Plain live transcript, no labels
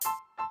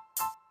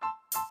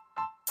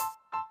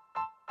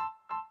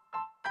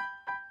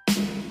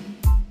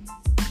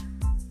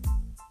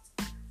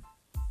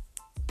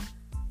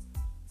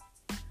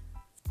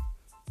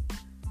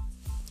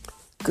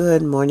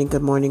Good morning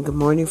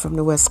from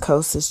the West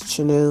Coast. It's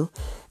Chanu,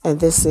 and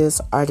this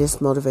is Artist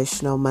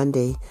Motivational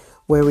Monday,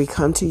 where we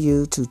come to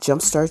you to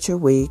jumpstart your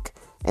week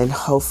and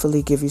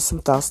hopefully give you some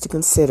thoughts to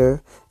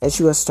consider as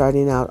you are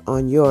starting out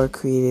on your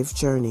creative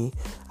journey.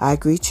 I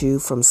greet you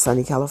from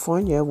sunny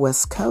California,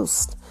 West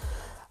Coast.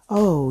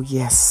 Oh,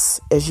 yes,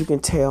 as you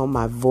can tell,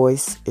 my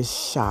voice is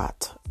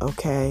shot,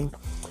 okay?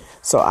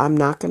 So I'm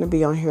not going to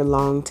be on here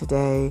long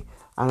today.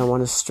 I don't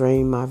want to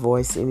strain my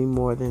voice any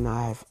more than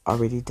I've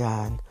already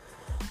done.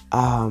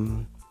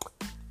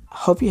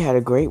 Hope you had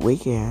a great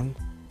weekend.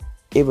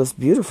 It was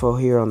beautiful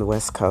here on the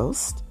West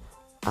Coast.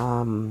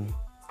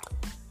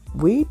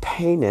 We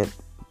painted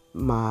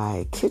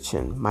my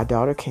kitchen. My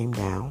daughter came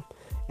down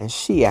and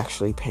she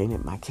actually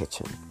painted my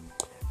kitchen.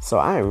 So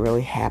I am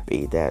really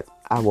happy that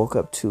I woke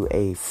up to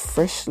a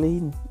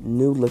freshly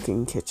new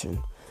looking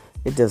kitchen.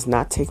 It does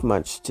not take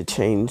much to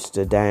change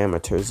the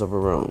diameters of a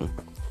room.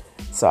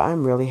 So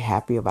I'm really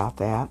happy about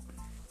that.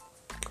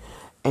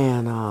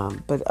 And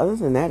but other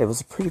than that, it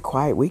was a pretty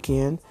quiet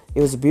weekend. It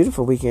was a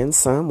beautiful weekend.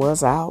 Sun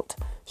was out,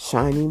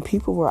 shining.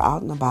 People were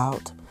out and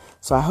about.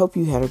 So I hope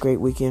you had a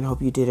great weekend.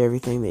 Hope you did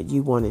everything that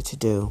you wanted to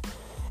do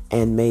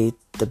and made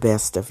the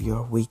best of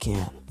your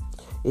weekend.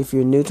 If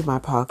you're new to my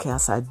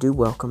podcast, I do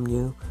welcome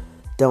you.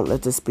 Don't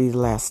let this be the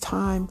last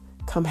time.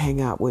 Come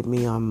hang out with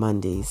me on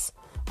Mondays.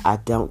 I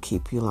don't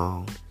keep you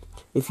long.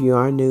 If you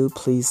are new,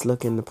 please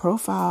look in the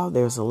profile.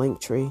 There's a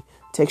link tree.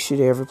 Takes you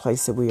to every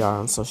place that we are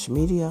on social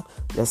media.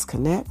 Let's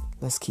connect.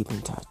 Let's keep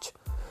in touch.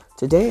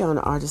 Today on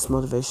Artist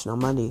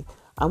Motivational Monday,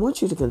 I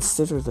want you to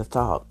consider the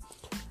thought,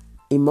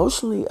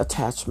 emotionally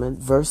attachment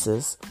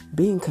versus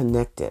being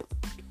connected.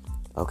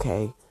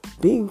 Okay?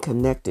 Being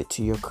connected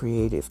to your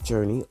creative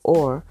journey,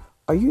 or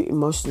are you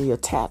emotionally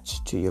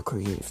attached to your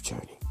creative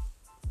journey?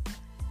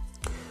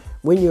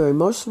 When you're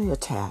emotionally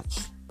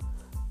attached,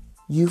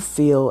 you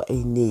feel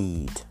a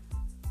need.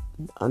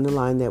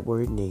 Underline that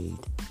word need.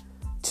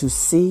 To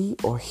see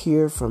or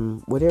hear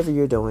from whatever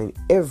you're doing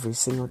every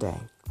single day.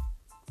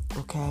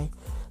 Okay?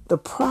 The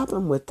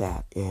problem with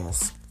that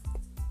is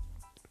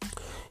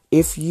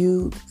if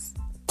you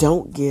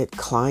don't get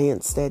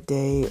clients that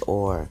day,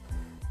 or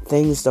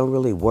things don't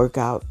really work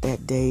out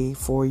that day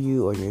for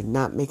you, or you're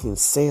not making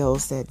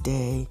sales that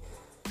day,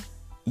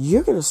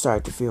 you're going to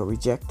start to feel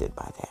rejected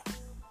by that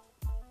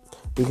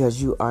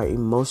because you are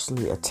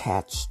emotionally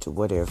attached to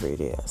whatever it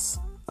is.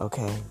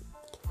 Okay?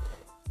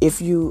 If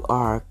you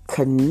are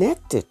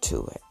connected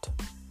to it,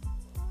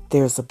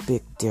 there's a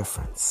big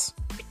difference.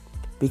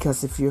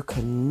 Because if you're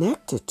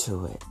connected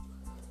to it,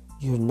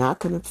 you're not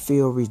going to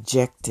feel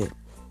rejected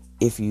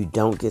if you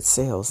don't get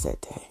sales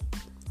that day.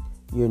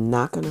 You're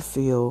not going to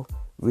feel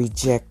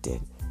rejected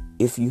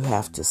if you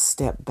have to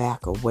step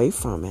back away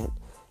from it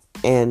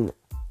and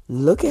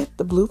look at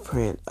the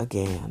blueprint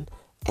again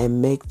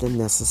and make the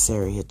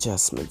necessary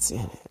adjustments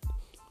in it.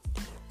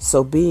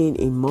 So being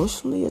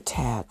emotionally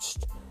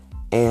attached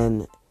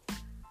and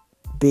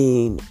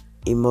being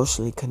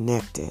emotionally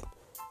connected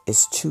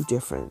is two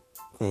different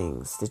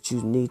things that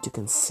you need to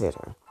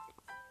consider.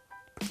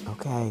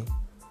 Okay?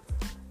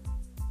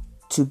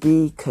 To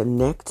be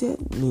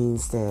connected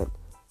means that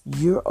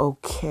you're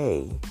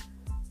okay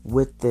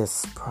with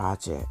this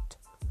project.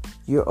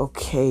 You're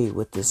okay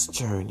with this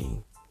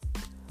journey.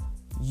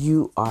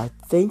 You are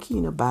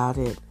thinking about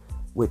it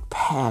with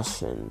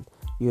passion.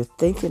 You're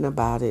thinking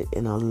about it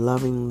in a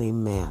lovingly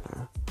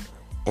manner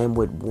and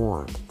with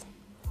warmth.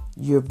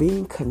 You're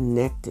being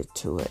connected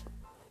to it.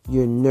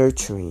 You're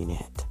nurturing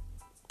it.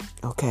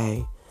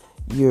 Okay?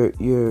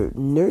 You're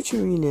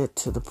nurturing it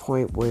to the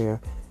point where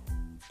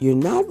you're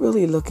not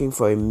really looking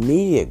for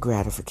immediate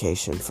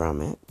gratification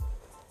from it,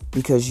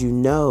 because you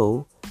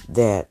know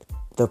that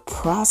the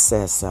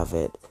process of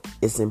it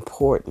is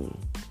important.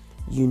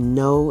 You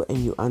know and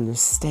you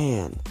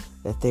understand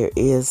that there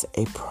is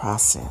a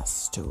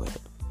process to it.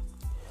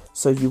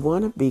 So you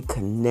want to be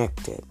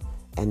connected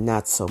and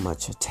not so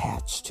much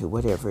attached to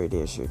whatever it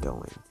is you're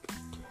doing.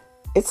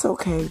 It's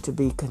okay to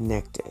be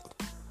connected.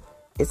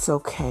 It's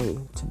okay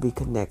to be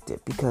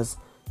connected because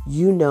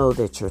you know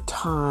that your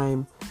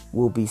time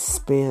will be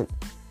spent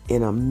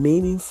in a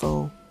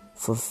meaningful,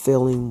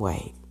 fulfilling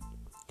way.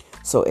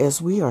 So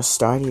as we are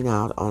starting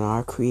out on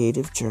our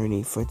creative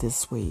journey for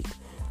this week,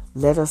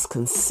 let us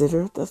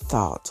consider the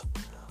thought,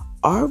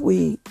 are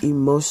we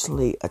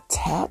emotionally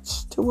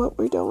attached to what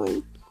we're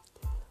doing,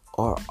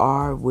 or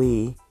are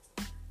we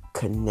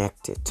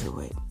connected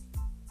to it?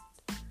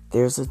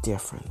 There's a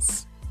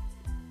difference.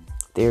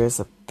 There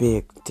is a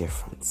big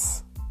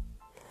difference.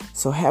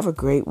 So have a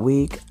great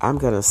week. I'm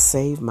going to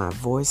save my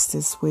voice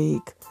this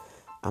week.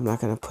 I'm not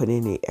going to put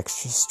any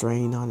extra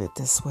strain on it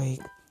this week.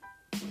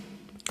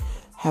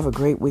 Have a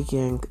great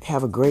weekend.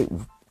 Have a great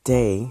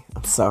day.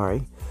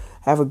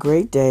 Have a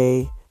great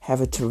day.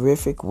 Have a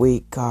terrific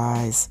week,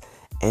 guys.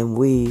 And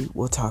we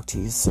will talk to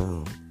you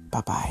soon.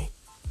 Bye-bye.